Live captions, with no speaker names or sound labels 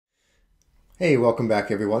Hey, welcome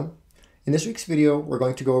back everyone. In this week's video, we're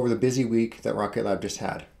going to go over the busy week that Rocket Lab just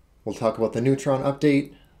had. We'll talk about the Neutron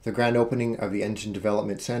update, the grand opening of the Engine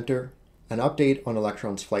Development Center, an update on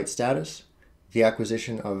Electron's flight status, the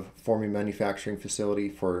acquisition of former manufacturing facility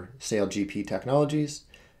for SailGP technologies,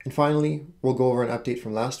 and finally, we'll go over an update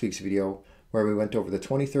from last week's video where we went over the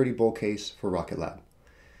 2030 bull case for Rocket Lab.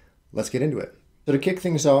 Let's get into it. So to kick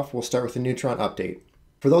things off, we'll start with the Neutron update.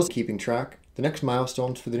 For those keeping track, the next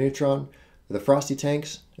milestones for the Neutron are the frosty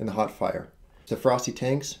tanks and the hot fire. The frosty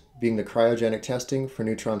tanks being the cryogenic testing for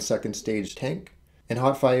Neutron's second stage tank, and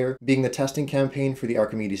hot fire being the testing campaign for the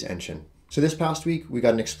Archimedes engine. So this past week, we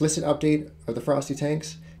got an explicit update of the frosty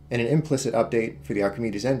tanks and an implicit update for the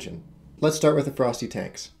Archimedes engine. Let's start with the frosty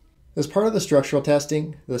tanks. As part of the structural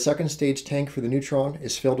testing, the second stage tank for the Neutron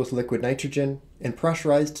is filled with liquid nitrogen and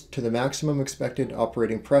pressurized to the maximum expected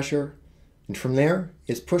operating pressure, and from there,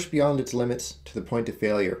 it's pushed beyond its limits to the point of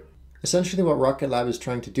failure. Essentially what Rocket Lab is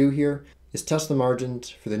trying to do here is test the margins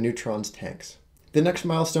for the Neutron's tanks. The next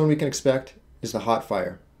milestone we can expect is the hot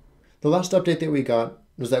fire. The last update that we got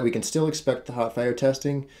was that we can still expect the hot fire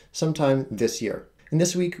testing sometime this year. And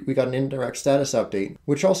this week we got an indirect status update,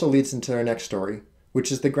 which also leads into our next story,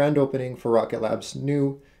 which is the grand opening for Rocket Lab's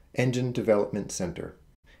new Engine Development Center.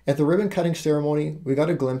 At the ribbon cutting ceremony, we got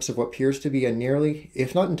a glimpse of what appears to be a nearly,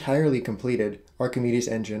 if not entirely completed, Archimedes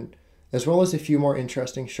engine, as well as a few more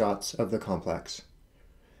interesting shots of the complex.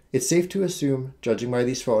 It's safe to assume, judging by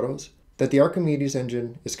these photos, that the Archimedes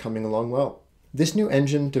engine is coming along well. This new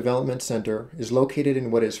Engine Development Center is located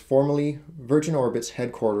in what is formerly Virgin Orbit's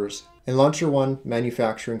headquarters and Launcher One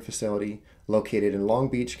manufacturing facility located in Long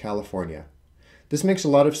Beach, California. This makes a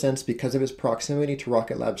lot of sense because of its proximity to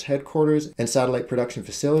Rocket Lab's headquarters and satellite production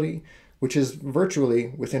facility, which is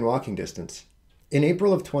virtually within walking distance. In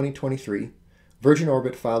April of 2023, Virgin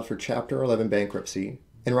Orbit filed for Chapter 11 bankruptcy,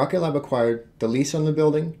 and Rocket Lab acquired the lease on the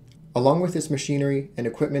building, along with its machinery and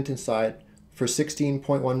equipment inside, for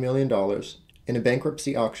 $16.1 million in a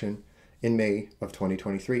bankruptcy auction in May of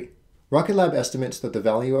 2023. Rocket Lab estimates that the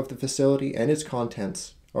value of the facility and its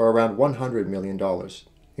contents are around $100 million,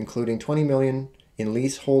 including $20 million in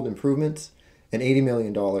leasehold improvements and $80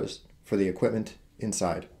 million for the equipment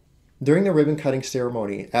inside. During the ribbon cutting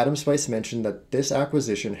ceremony, Adam Spice mentioned that this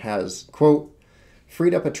acquisition has, quote,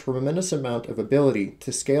 freed up a tremendous amount of ability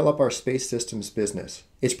to scale up our space systems business.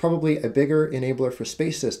 It's probably a bigger enabler for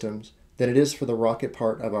space systems than it is for the rocket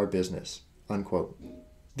part of our business, unquote.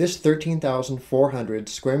 This 13,400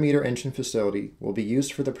 square meter engine facility will be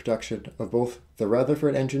used for the production of both the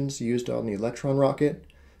Rutherford engines used on the Electron rocket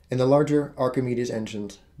and the larger Archimedes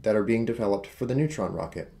engines that are being developed for the Neutron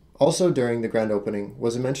rocket. Also during the grand opening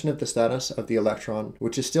was a mention of the status of the Electron,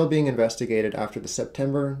 which is still being investigated after the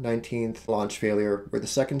September 19th launch failure where the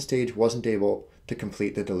second stage wasn't able to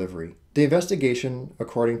complete the delivery. The investigation,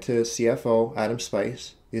 according to CFO Adam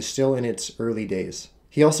Spice, is still in its early days.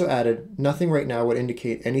 He also added, nothing right now would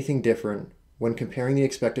indicate anything different when comparing the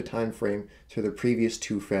expected time frame to the previous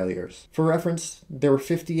two failures. For reference, there were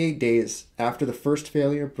 58 days after the first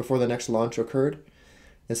failure before the next launch occurred,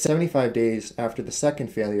 and 75 days after the second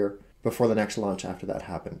failure before the next launch after that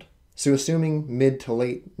happened. So assuming mid to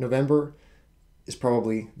late November is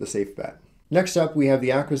probably the safe bet. Next up, we have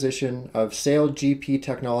the acquisition of SailGP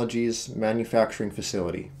Technologies manufacturing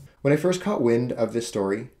facility. When I first caught wind of this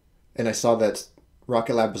story, and I saw that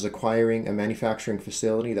Rocket Lab was acquiring a manufacturing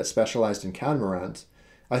facility that specialized in catamarans,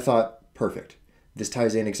 I thought, perfect. This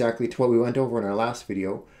ties in exactly to what we went over in our last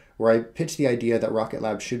video, where I pitched the idea that Rocket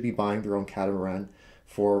Lab should be buying their own catamaran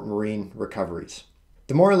for marine recoveries.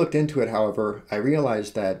 The more I looked into it, however, I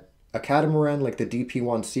realized that a catamaran like the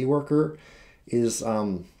DP-1 Seaworker is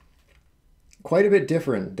quite a bit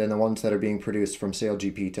different than the ones that are being produced from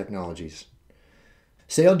SailGP Technologies.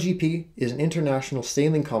 SailGP is an international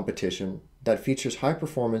sailing competition that features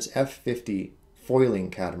high-performance F-50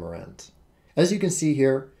 foiling catamarans. As you can see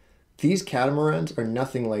here, these catamarans are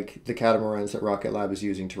nothing like the catamarans that Rocket Lab is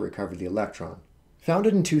using to recover the Electron.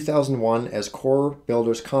 Founded in 2001 as Core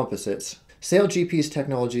Builders Composites, SailGP's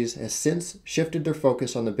Technologies has since shifted their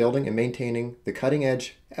focus on the building and maintaining the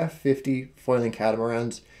cutting-edge F-50 foiling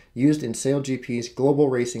catamarans used in SailGP's Global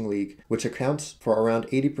Racing League, which accounts for around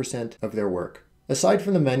 80% of their work. Aside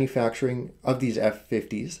from the manufacturing of these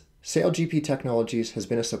F-50s, SailGP Technologies has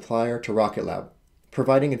been a supplier to Rocket Lab,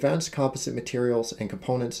 providing advanced composite materials and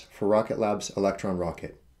components for Rocket Lab's Electron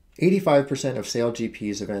rocket. 85% of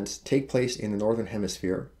SailGP's events take place in the Northern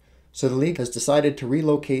Hemisphere, so the league has decided to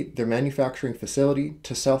relocate their manufacturing facility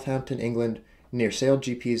to Southampton, England, near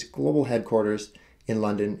SailGP's global headquarters in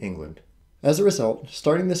London, England. As a result,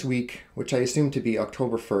 starting this week, which I assume to be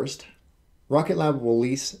October 1st, Rocket Lab will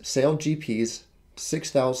lease SailGP's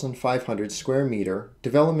 6,500 square meter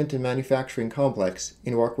development and manufacturing complex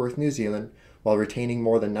in Warkworth, New Zealand, while retaining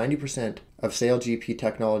more than 90% of SailGP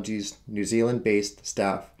Technologies' New Zealand-based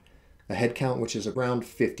staff, a headcount which is around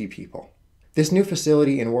 50 people. This new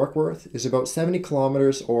facility in Warkworth is about 70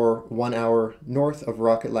 kilometers or 1 hour north of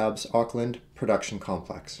Rocket Lab's Auckland production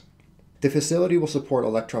complex. The facility will support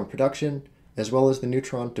Electron production, as well as the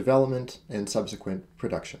Neutron development and subsequent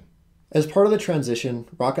production. As part of the transition,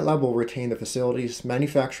 Rocket Lab will retain the facility's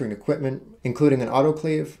manufacturing equipment, including an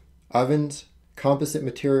autoclave, ovens, composite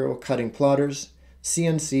material cutting plotters,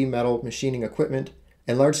 CNC metal machining equipment,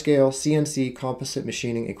 and large-scale CNC composite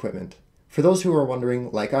machining equipment. For those who are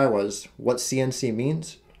wondering, like I was, what CNC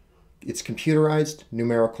means, it's computerized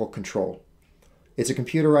numerical control. It's a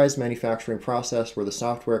computerized manufacturing process where the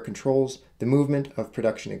software controls the movement of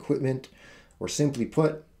production equipment, or simply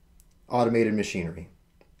put, automated machinery.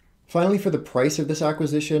 Finally, for the price of this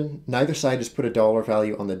acquisition, neither side has put a dollar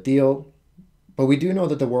value on the deal, but we do know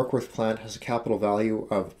that the Warkworth plant has a capital value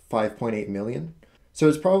of $5.8 million. So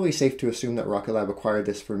it's probably safe to assume that Rocket Lab acquired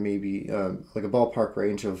this for maybe like a ballpark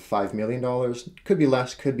range of $5 million. Could be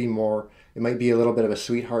less, could be more. It might be a little bit of a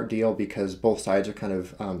sweetheart deal because both sides are kind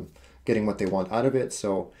of getting what they want out of it.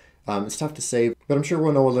 So it's tough to say, but I'm sure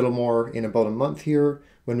we'll know a little more in about a month here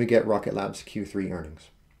when we get Rocket Lab's Q3 earnings.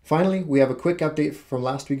 Finally, we have a quick update from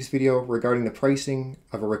last week's video regarding the pricing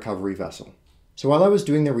of a recovery vessel. So while I was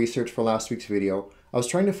doing the research for last week's video, I was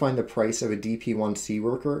trying to find the price of a DP-1C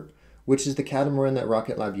worker, which is the catamaran that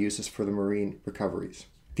Rocket Lab uses for the marine recoveries.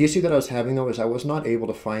 The issue that I was having though is I was not able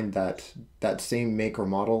to find that same make or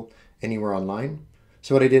model anywhere online.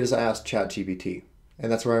 So what I did is I asked ChatGPT,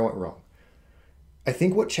 and that's where I went wrong. I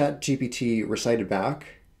think what ChatGPT recited back,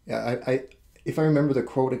 if I remember the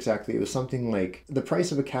quote exactly, it was something like the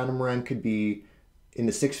price of a catamaran could be in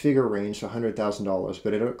the six-figure range, so $100,000,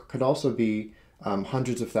 but it could also be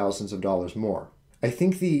hundreds of thousands of dollars more. I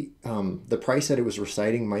think the price that it was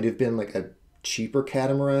reciting might have been like a cheaper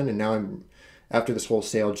catamaran, and now after this whole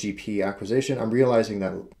SailGP acquisition, I'm realizing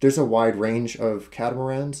that there's a wide range of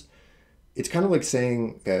catamarans. It's kind of like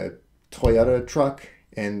saying a Toyota truck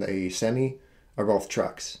and a semi are both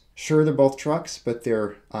trucks. Sure, they're both trucks, but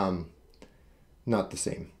they're not the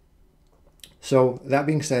same. So that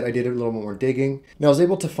being said, I did a little more digging. Now I was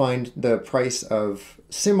able to find the price of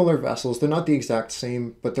similar vessels. They're not the exact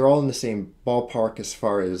same, but they're all in the same ballpark as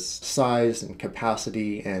far as size and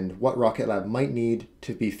capacity and what Rocket Lab might need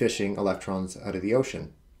to be fishing electrons out of the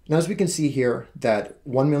ocean. Now as we can see here, that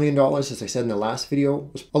 $1 million, as I said in the last video,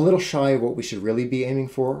 was a little shy of what we should really be aiming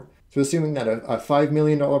for. So assuming that a $5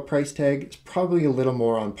 million price tag is probably a little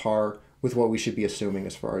more on par with what we should be assuming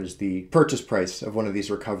as far as the purchase price of one of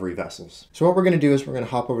these recovery vessels. So what we're going to do is we're going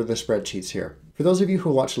to hop over to the spreadsheets here. For those of you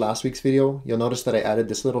who watched last week's video, you'll notice that I added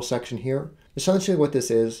this little section here. Essentially what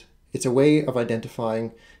this is, it's a way of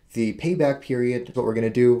identifying the payback period. What we're going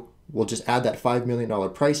to do, we'll just add that $5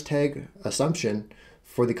 million price tag assumption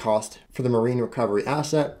for the cost for the marine recovery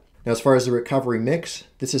asset. Now as far as the recovery mix,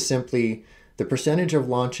 this is simply the percentage of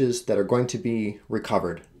launches that are going to be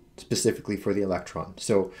recovered specifically for the Electron.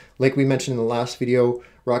 So like we mentioned in the last video,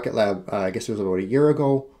 Rocket Lab, I guess it was about a year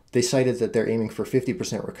ago, they cited that they're aiming for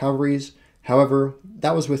 50% recoveries. However,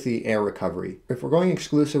 that was with the air recovery. If we're going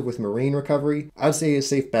exclusive with marine recovery, I'd say a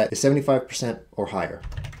safe bet is 75% or higher.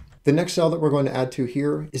 The next cell that we're going to add to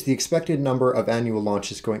here is the expected number of annual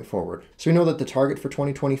launches going forward. So we know that the target for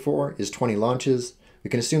 2024 is 20 launches. We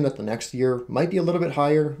can assume that the next year might be a little bit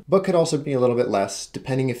higher, but could also be a little bit less,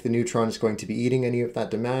 depending if the Neutron is going to be eating any of that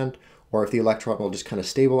demand, or if the Electron will just kind of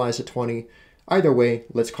stabilize at 20. Either way,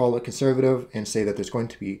 let's call it conservative and say that there's going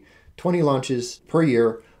to be 20 launches per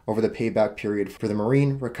year over the payback period for the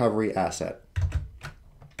marine recovery asset.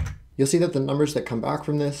 You'll see that the numbers that come back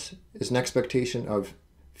from this is an expectation of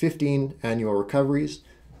 15 annual recoveries.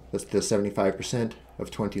 That's the 75% of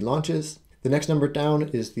 20 launches. The next number down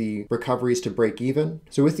is the recoveries to break even.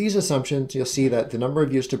 So with these assumptions, you'll see that the number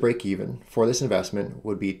of years to break even for this investment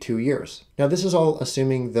would be 2 years. Now this is all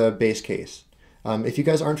assuming the base case. If you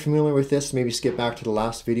guys aren't familiar with this, maybe skip back to the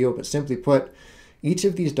last video, but simply put, each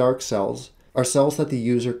of these dark cells are cells that the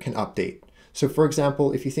user can update. So for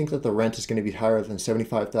example, if you think that the rent is going to be higher than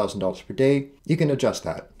 $75,000 per day, you can adjust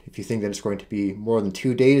that. If you think that it's going to be more than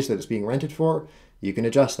 2 days that it's being rented for, you can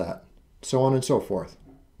adjust that, so on and so forth.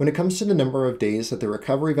 When it comes to the number of days that the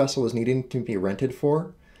recovery vessel is needing to be rented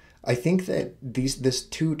for, I think that this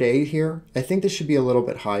 2 day here, I think this should be a little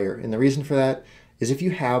bit higher. And the reason for that is if you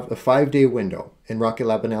have a 5-day window and Rocket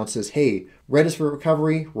Lab announces, hey, red is for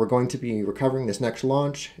recovery, we're going to be recovering this next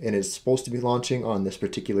launch and it's supposed to be launching on this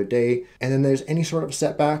particular day, and then there's any sort of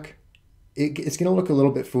setback, it's going to look a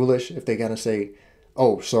little bit foolish if they kind of say,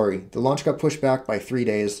 oh, sorry, the launch got pushed back by 3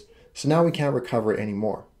 days, so now we can't recover it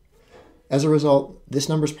anymore. As a result, this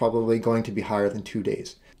number is probably going to be higher than 2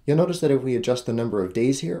 days. You'll notice that if we adjust the number of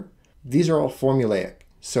days here, these are all formulaic.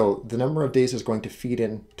 So the number of days is going to feed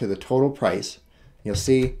into the total price. You'll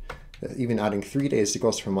see that even adding 3 days, it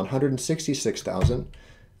goes from 166,000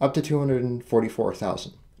 up to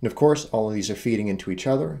 244,000. And of course, all of these are feeding into each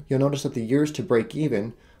other. You'll notice that the years to break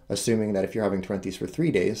even, assuming that if you're having to rent these for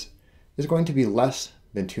 3 days, is going to be less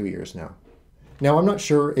than 2 years now. Now, I'm not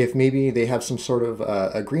sure if maybe they have some sort of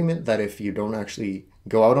agreement that if you don't actually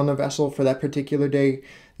go out on the vessel for that particular day,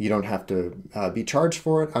 you don't have to be charged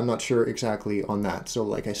for it. I'm not sure exactly on that. So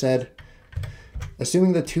like I said,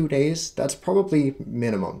 assuming the 2 days, that's probably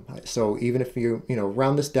minimum. So even if you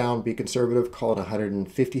round this down, be conservative, call it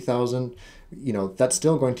 150,000, that's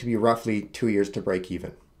still going to be roughly 2 years to break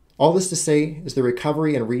even. All this to say is the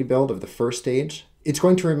recovery and rebuild of the first stage, it's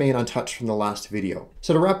going to remain untouched from the last video.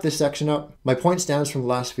 So to wrap this section up, my point stands from the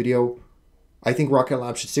last video. I think Rocket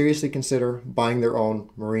Lab should seriously consider buying their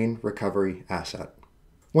own marine recovery asset.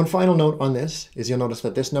 One final note on this is you'll notice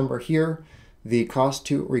that this number here, the cost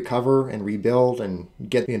to recover and rebuild and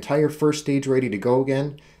get the entire first stage ready to go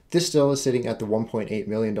again, this still is sitting at the $1.8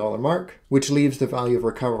 million mark, which leaves the value of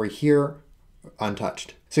recovery here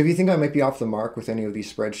untouched. So if you think I might be off the mark with any of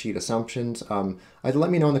these spreadsheet assumptions, either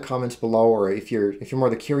let me know in the comments below, or if you're more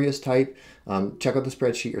the curious type, check out the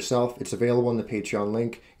spreadsheet yourself. It's available in the Patreon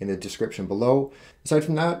link in the description below. Aside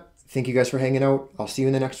from that, thank you guys for hanging out. I'll see you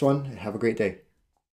in the next one, and have a great day.